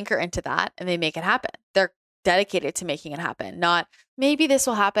headed. They anchor into that and they make it happen. They're dedicated to making it happen. Not maybe this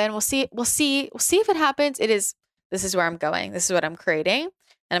will happen. We'll see if it happens. This is where I'm going. This is what I'm creating,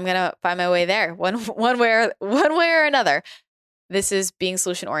 and I'm going to find my way there one way or another. This is being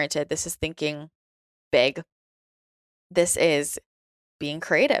solution oriented. This is thinking big. This is being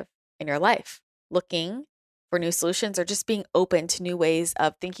creative in your life, looking for new solutions, or just being open to new ways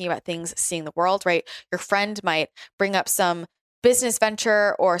of thinking about things, seeing the world, right? Your friend might bring up some business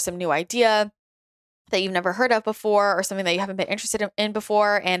venture or some new idea that you've never heard of before, or something that you haven't been interested in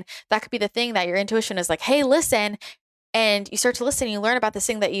before. And that could be the thing that your intuition is like, hey, listen. And you start to listen and you learn about this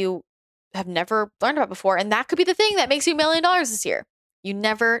thing that you have never learned about before. And that could be the thing that makes you $1 million this year. You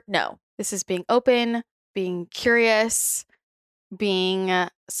never know. This is being open, being curious, being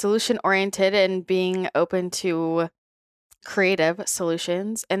solution oriented and being open to creative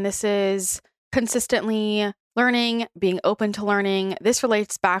solutions. And this is consistently learning, being open to learning. This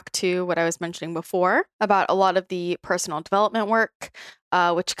relates back to what I was mentioning before about a lot of the personal development work,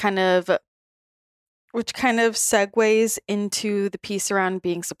 which kind of segues into the piece around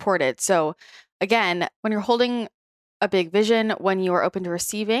being supported. So again, when you're holding a big vision, when you are open to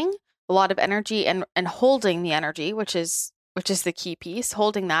receiving a lot of energy and holding the energy, which is the key piece,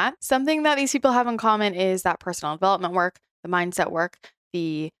 holding that. Something that these people have in common is that personal development work, the mindset work,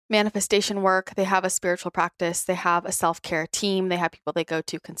 the manifestation work. They have a spiritual practice. They have a self-care team. They have people they go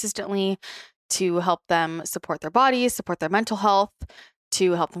to consistently to help them support their bodies, support their mental health,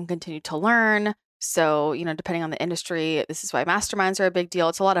 to help them continue to learn. So, depending on the industry, this is why masterminds are a big deal.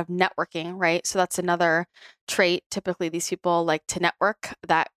 It's a lot of networking, right? So that's another trait. Typically, these people like to network.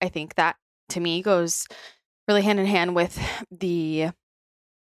 That I think that to me goes really hand in hand with the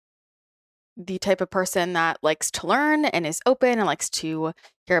type of person that likes to learn and is open and likes to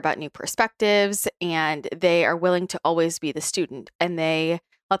hear about new perspectives, and they are willing to always be the student, and they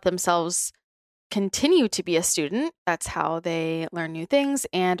let themselves continue to be a student. That's how they learn new things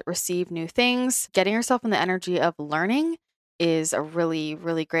and receive new things. Getting yourself in the energy of learning is a really,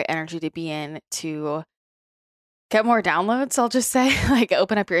 really great energy to be in to get more downloads, I'll just say, like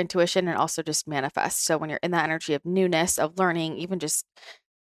open up your intuition and also just manifest. So when you're in that energy of newness, of learning, even just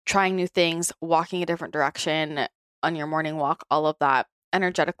trying new things, walking a different direction on your morning walk, all of that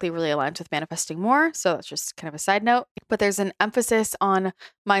energetically really aligns with manifesting more. So that's just kind of a side note. But there's an emphasis on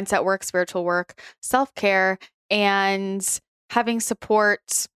mindset work, spiritual work, self-care, and having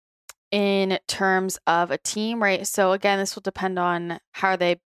support in terms of a team, right? So again, this will depend on how are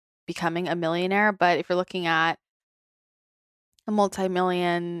they becoming a millionaire. But if you're looking at a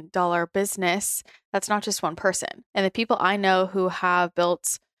multi-million-dollar business, that's not just one person. And the people I know who have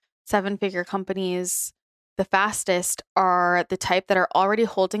built seven-figure companies the fastest are the type that are already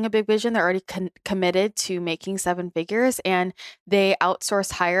holding a big vision. They're already committed to making seven figures, and they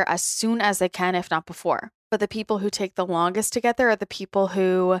outsource hire as soon as they can, if not before. But the people who take the longest to get there are the people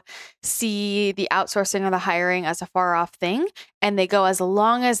who see the outsourcing or the hiring as a far off thing, and they go as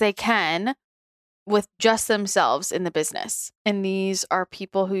long as they can with just themselves in the business. And these are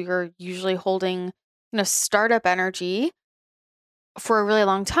people who are usually holding, startup energy for a really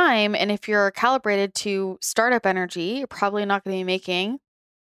long time. And if you're calibrated to startup energy, you're probably not going to be making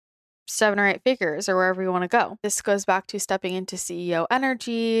 7 or 8 figures or wherever you want to go. This goes back to stepping into CEO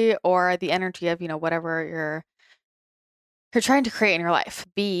energy or the energy of, whatever you're trying to create in your life.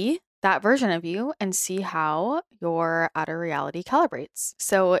 Be that version of you and see how your outer reality calibrates.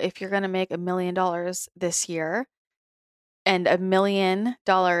 So if you're going to make $1 million this year and $1 million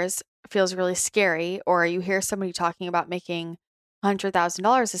feels really scary, or you hear somebody talking about making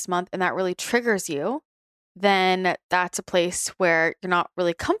 $100,000 this month and that really triggers you, then that's a place where you're not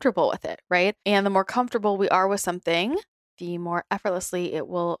really comfortable with it, right? And the more comfortable we are with something, the more effortlessly it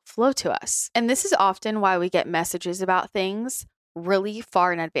will flow to us. And this is often why we get messages about things really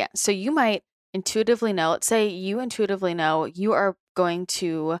far in advance. So you might intuitively know, let's say you intuitively know you are going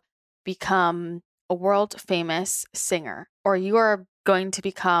to become a world famous singer, or you are going to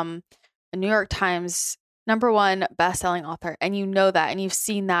become a New York Times #1 best-selling author, and you know that, and you've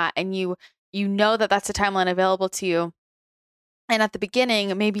seen that, and you know that that's a timeline available to you. And at the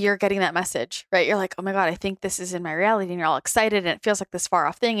beginning, maybe you're getting that message, right? You're like, oh my God, I think this is in my reality, and you're all excited, and it feels like this far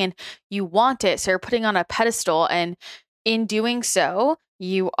off thing, and you want it. So you're putting on a pedestal, and in doing so,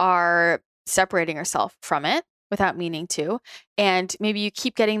 you are separating yourself from it without meaning to. And maybe you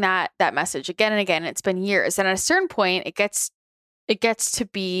keep getting that message again and again. It's been years. And at a certain point, it gets to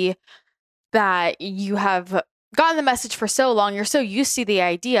be that you have gotten the message for so long, you're so used to the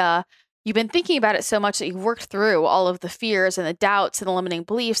idea, you've been thinking about it so much that you've worked through all of the fears and the doubts and the limiting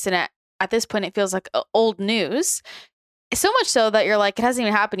beliefs, and at this point it feels like old news. So much so that you're like, it hasn't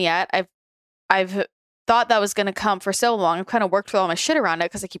even happened yet. I've thought that was going to come for so long. I've kind of worked through all my shit around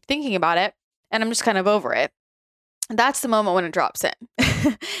it because I keep thinking about it, and I'm just kind of over it. That's the moment when it drops in.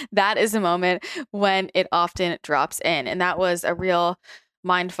 That is the moment when it often drops in. And that was a real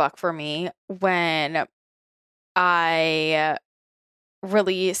mind fuck for me when I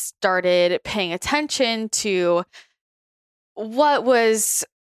really started paying attention to what was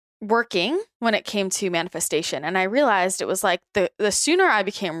working when it came to manifestation. And I realized it was like the sooner I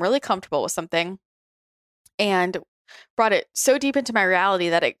became really comfortable with something and brought it so deep into my reality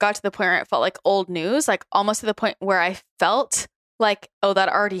that it got to the point where it felt like old news, like almost to the point where I felt like, oh, that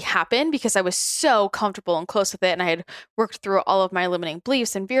already happened, because I was so comfortable and close with it, and I had worked through all of my limiting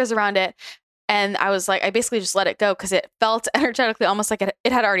beliefs and fears around it. And I was like, I basically just let it go because it felt energetically almost like it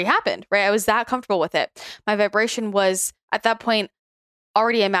had already happened, right? I was that comfortable with it. My vibration was at that point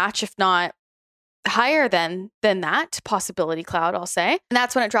already a match, if not higher than that possibility cloud, I'll say. And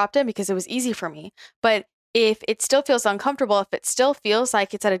that's when it dropped in because it was easy for me. But if it still feels uncomfortable, if it still feels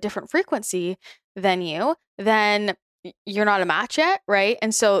like it's at a different frequency than you, then you're not a match yet, right?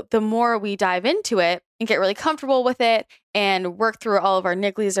 And so the more we dive into it and get really comfortable with it and work through all of our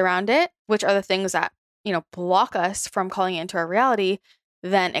nigglies around it, which are the things that, block us from calling it into our reality,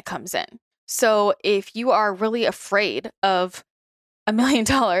 then it comes in. So if you are really afraid of $1 million,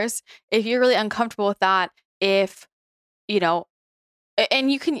 if you're really uncomfortable with that, if,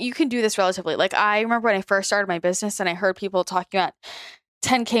 and you can do this relatively. Like I remember when I first started my business and I heard people talking about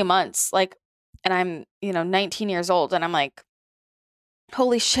 10K months, like, and I'm, 19 years old and I'm like,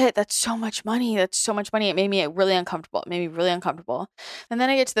 holy shit, that's so much money. That's so much money. It made me really uncomfortable. And then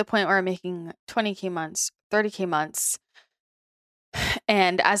I get to the point where I'm making 20K months, 30K months.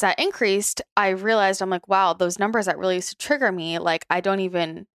 And as that increased, I realized I'm like, wow, those numbers that really used to trigger me, like I don't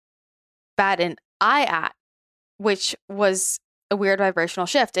even bat an eye at, which was a weird vibrational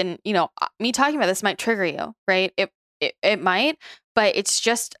shift. And, me talking about this might trigger you, right? It might, but it's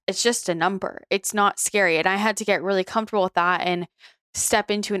just a number. It's not scary. And I had to get really comfortable with that and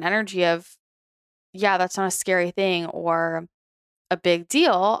step into an energy of, yeah, that's not a scary thing or a big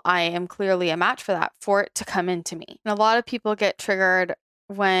deal. I am clearly a match for that, for it to come into me. And a lot of people get triggered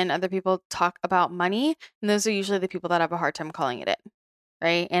when other people talk about money. And those are usually the people that have a hard time calling it in,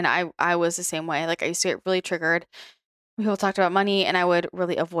 right? And I was the same way. Like I used to get really triggered when people talked about money and I would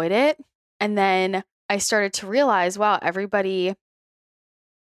really avoid it. And then I started to realize, wow, everybody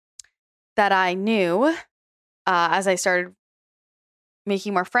that I knew, as I started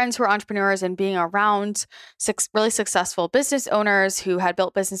making more friends who are entrepreneurs and being around really successful business owners who had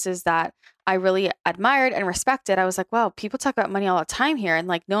built businesses that I really admired and respected, I was like, wow, people talk about money all the time here. And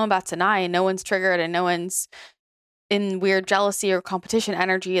like no one bats an eye and no one's triggered and no one's in weird jealousy or competition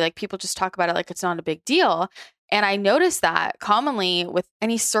energy. Like people just talk about it like it's not a big deal. And I noticed that commonly with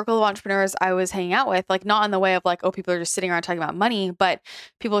any circle of entrepreneurs I was hanging out with, like not in the way of like, oh, people are just sitting around talking about money, but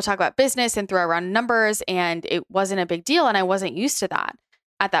people would talk about business and throw around numbers and it wasn't a big deal. And I wasn't used to that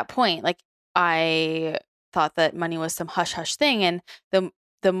at that point. Like I thought that money was some hush hush thing. And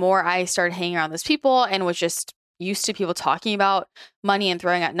the more I started hanging around those people and was just used to people talking about money and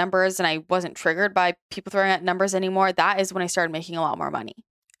throwing out numbers, and I wasn't triggered by people throwing out numbers anymore, that is when I started making a lot more money.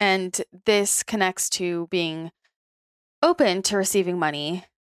 And this connects to being open to receiving money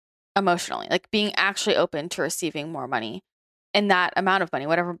emotionally, like being actually open to receiving more money and that amount of money,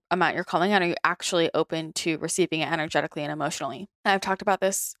 whatever amount you're calling out, are you actually open to receiving it energetically and emotionally? And I've talked about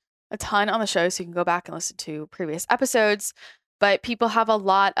this a ton on the show, so you can go back and listen to previous episodes, but people have a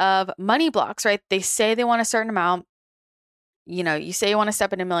lot of money blocks, right? They say they want a certain amount. You say you want to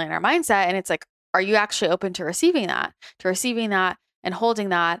step into a millionaire mindset and it's like, are you actually open to receiving that and holding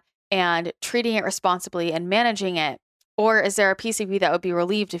that and treating it responsibly and managing it? Or is there a piece of you that would be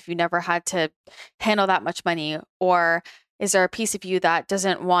relieved if you never had to handle that much money? Or is there a piece of you that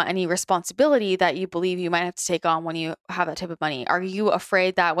doesn't want any responsibility that you believe you might have to take on when you have that type of money? Are you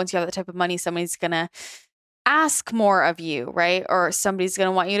afraid that once you have that type of money, somebody's going to ask more of you, right? Or somebody's going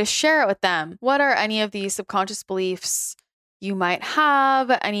to want you to share it with them? What are any of these subconscious beliefs you might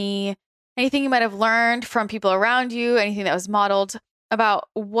have? Anything you might have learned from people around you? Anything that was modeled about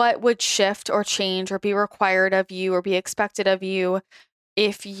what would shift or change or be required of you or be expected of you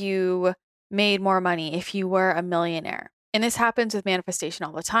if you made more money, if you were a millionaire? And this happens with manifestation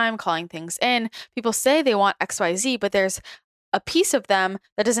all the time, calling things in. People say they want XYZ, but there's a piece of them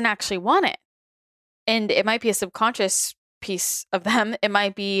that doesn't actually want it. And it might be a subconscious piece of them. It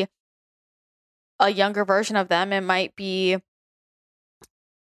might be a younger version of them. It might be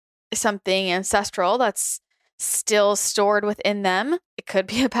something ancestral that's still stored within them. It could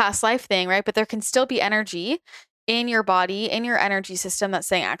be a past life thing, right? But there can still be energy in your body, in your energy system that's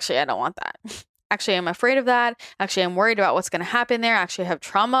saying, actually, I don't want that. Actually, I'm afraid of that. Actually, I'm worried about what's going to happen there. Actually, I have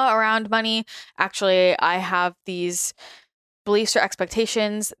trauma around money. Actually, I have these beliefs or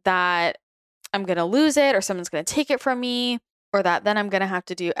expectations that I'm going to lose it or someone's going to take it from me or that then I'm going to have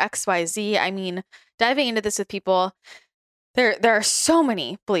to do X, Y, Z. I mean, diving into this with people, there are so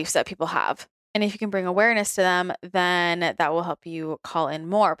many beliefs that people have. And if you can bring awareness to them, then that will help you call in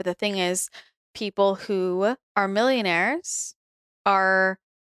more. But the thing is, people who are millionaires are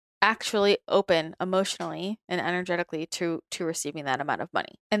actually open emotionally and energetically to receiving that amount of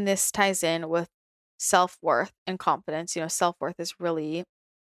money. And this ties in with self-worth and confidence. Self-worth is really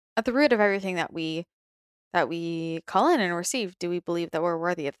at the root of everything that we call in and receive. Do we believe that we're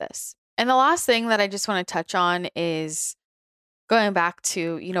worthy of this? And the last thing that I just want to touch on is going back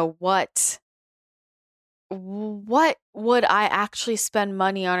to, what would I actually spend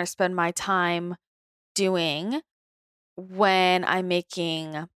money on or spend my time doing when I'm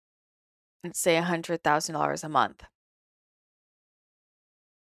making, let's say, $100,000 a month?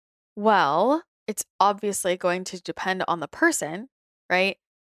 Well, it's obviously going to depend on the person, right?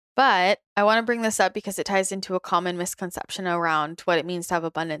 But I want to bring this up because it ties into a common misconception around what it means to have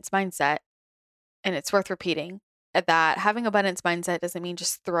abundance mindset. And it's worth repeating that having abundance mindset doesn't mean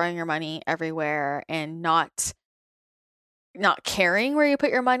just throwing your money everywhere and not caring where you put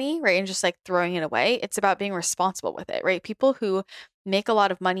your money, right? And just like throwing it away. It's about being responsible with it, right? People who make a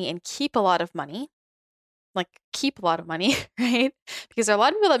lot of money and keep a lot of money, right? Because there are a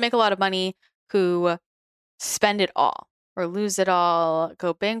lot of people that make a lot of money who spend it all or lose it all,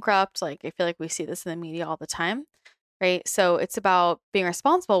 go bankrupt. Like, I feel like we see this in the media all the time, right? So it's about being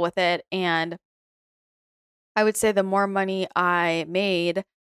responsible with it. And I would say the more money I made,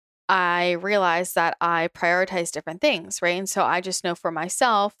 I realized that I prioritize different things, right? And so I just know for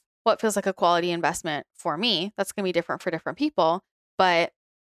myself what feels like a quality investment for me. That's going to be different for different people. But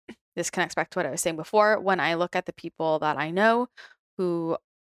this connects back to what I was saying before. When I look at the people that I know who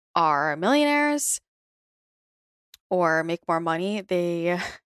are millionaires or make more money, they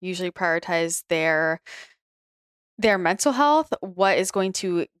usually prioritize their mental health, what is going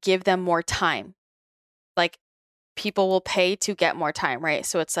to give them more time. Like, people will pay to get more time, right?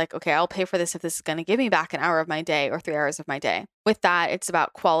 So it's like, okay, I'll pay for this if this is going to give me back an hour of my day or 3 hours of my day. With that, it's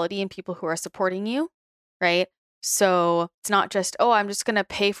about quality and people who are supporting you, right? So it's not just, oh, I'm just going to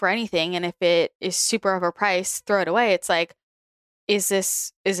pay for anything. And if it is super overpriced, throw it away. It's like, is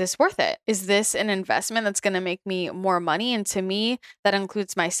this worth it? Is this an investment that's going to make me more money? And to me, that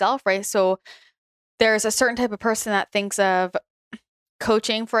includes myself, right? So there's a certain type of person that thinks of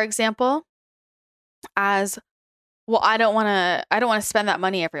coaching, for example, as, well, I don't want to spend that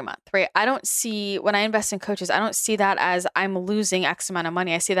money every month, right? I don't see, when I invest in coaches, I don't see that as I'm losing X amount of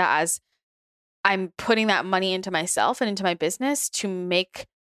money. I see that as I'm putting that money into myself and into my business to make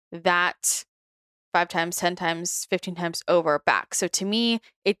that 5 times, 10 times, 15 times over back. So to me,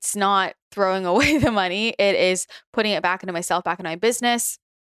 it's not throwing away the money. It is putting it back into myself, back into my business,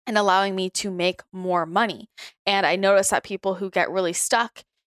 and allowing me to make more money. And I notice that people who get really stuck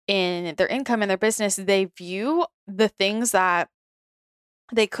in their income and their business, they view the things that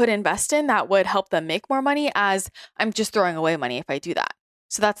they could invest in that would help them make more money as, I'm just throwing away money if I do that.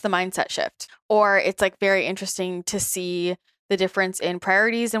 So that's the mindset shift. Or it's like very interesting to see the difference in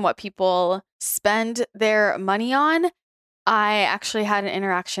priorities and what people spend their money on. I actually had an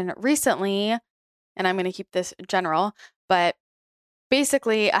interaction recently, and I'm going to keep this general, but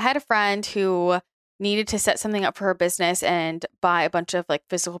basically I had a friend who needed to set something up for her business and buy a bunch of like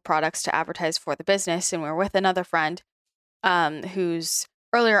physical products to advertise for the business. And we are with another friend who's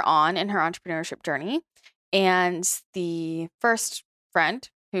earlier on in her entrepreneurship journey. And the first friend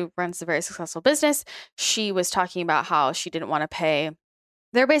who runs a very successful business, she was talking about how she didn't want to pay.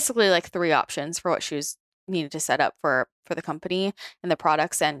 There are basically like 3 options for what she was needed to set up for the company and the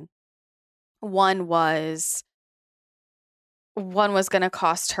products. And one was going to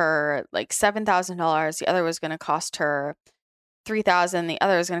cost her like $7,000. The other was going to cost her $3,000. The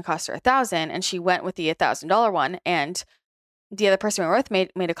other was going to cost her $1,000. And she went with the $1,000 one. And the other person we were with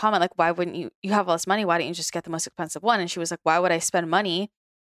made a comment like, why wouldn't you have all this money? Why don't you just get the most expensive one? And she was like, why would I spend money?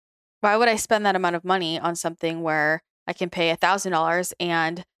 Why would I spend that amount of money on something where I can pay $1,000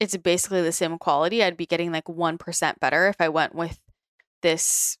 and it's basically the same quality? I'd be getting like 1% better if I went with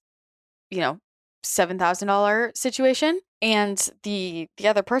this, $7,000 situation. And the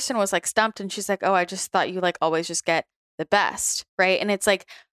other person was like stumped, and she's like, oh, I just thought you like always just get the best, right? And it's like,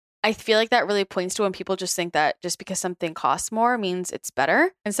 I feel like that really points to when people just think that just because something costs more means it's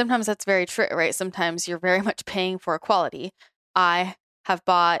better. And sometimes that's very true, right? Sometimes you're very much paying for quality. I have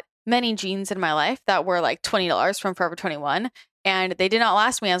bought many jeans in my life that were like $20 from Forever 21, and they did not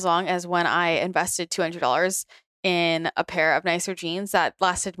last me as long as when I invested $200 in a pair of nicer jeans that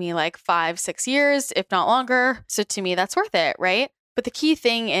lasted me like 5-6 years, if not longer. So to me, that's worth it, right? But the key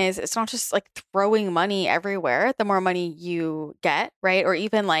thing is it's not just like throwing money everywhere. The more money you get, right? Or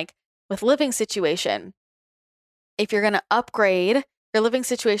even like with living situation, if you're going to upgrade your living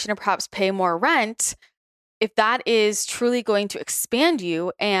situation or perhaps pay more rent, if that is truly going to expand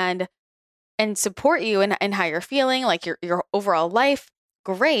you and support you and how you're feeling, like your overall life,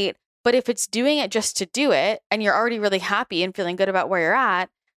 great. But if it's doing it just to do it and you're already really happy and feeling good about where you're at,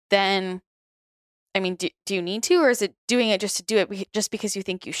 then, I mean, do you need to, or is it doing it just to do it just because you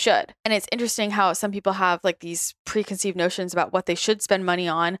think you should? And it's interesting how some people have like these preconceived notions about what they should spend money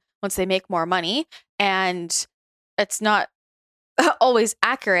on once they make more money. And it's not always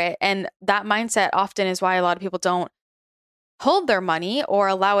accurate. And that mindset often is why a lot of people don't hold their money or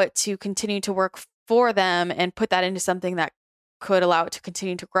allow it to continue to work for them and put that into something that could allow it to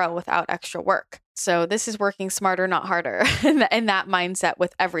continue to grow without extra work. So this is working smarter, not harder in that mindset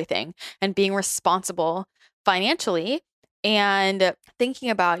with everything, and being responsible financially and thinking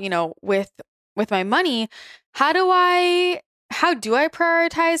about, with my money, how do I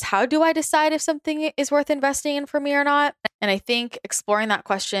prioritize? How do I decide if something is worth investing in for me or not? And I think exploring that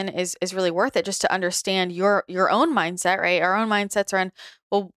question is really worth it, just to understand your own mindset, right? Our own mindsets around,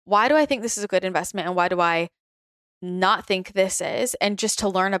 well, why do I think this is a good investment and why do I not think this is? And just to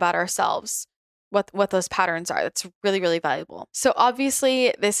learn about ourselves, what those patterns are. That's really, really valuable. So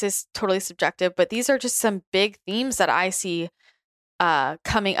obviously this is totally subjective, but these are just some big themes that I see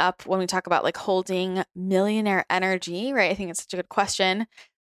coming up when we talk about like holding millionaire energy, right? I think it's such a good question.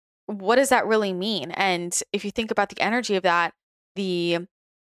 What does that really mean? And if you think about the energy of that, the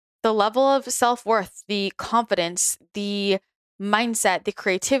level of self-worth, the confidence, the mindset, the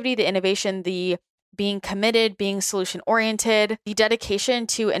creativity, the innovation, the being committed, being solution-oriented, the dedication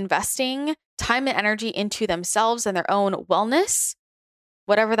to investing time and energy into themselves and their own wellness,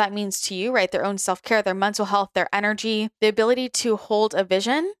 whatever that means to you, right? Their own self-care, their mental health, their energy, the ability to hold a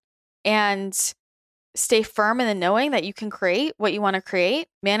vision and stay firm in the knowing that you can create what you want to create,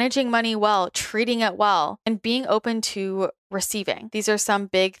 managing money well, treating it well, and being open to receiving. These are some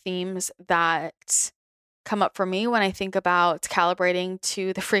big themes that come up for me when I think about calibrating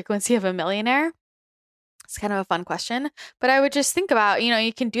to the frequency of a millionaire. It's kind of a fun question, but I would just think about,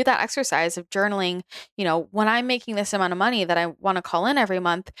 you can do that exercise of journaling, when I'm making this amount of money that I want to call in every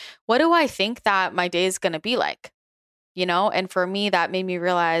month, what do I think that my day is going to be like? And for me, that made me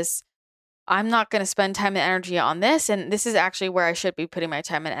realize I'm not going to spend time and energy on this. And this is actually where I should be putting my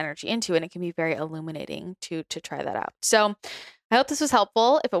time and energy into. And it can be very illuminating to try that out. So I hope this was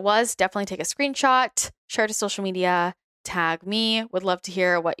helpful. If it was, definitely take a screenshot, share to social media, tag me. Would love to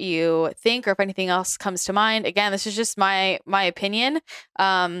hear what you think or if anything else comes to mind. Again, this is just my opinion.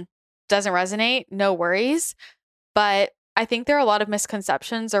 Doesn't resonate, no worries. But I think there are a lot of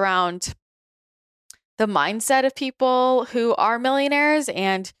misconceptions around the mindset of people who are millionaires.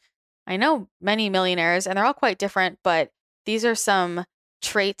 And I know many millionaires and they're all quite different, but these are some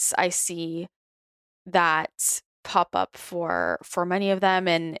traits I see that pop up for many of them.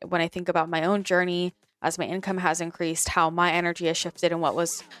 And when I think about my own journey, as my income has increased, how my energy has shifted and what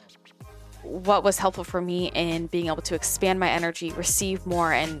was helpful for me in being able to expand my energy, receive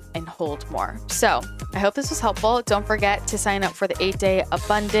more, and hold more. So I hope this was helpful. Don't forget to sign up for the 8-day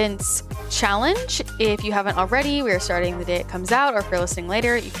abundance challenge. If you haven't already, we are starting the day it comes out, or if you're listening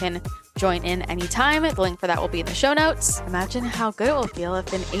later, you can join in anytime. The link for that will be in the show notes. Imagine how good it will feel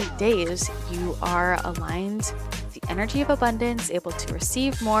if in 8 days you are aligned with the energy of abundance, able to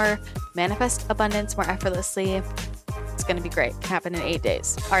receive more, manifest abundance more effortlessly. It's going to be great. It can happen in 8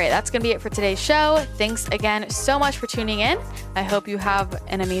 days. All right, that's going to be it for today's show. Thanks again so much for tuning in. I hope you have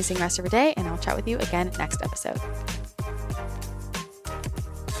an amazing rest of your day, and I'll chat with you again next episode.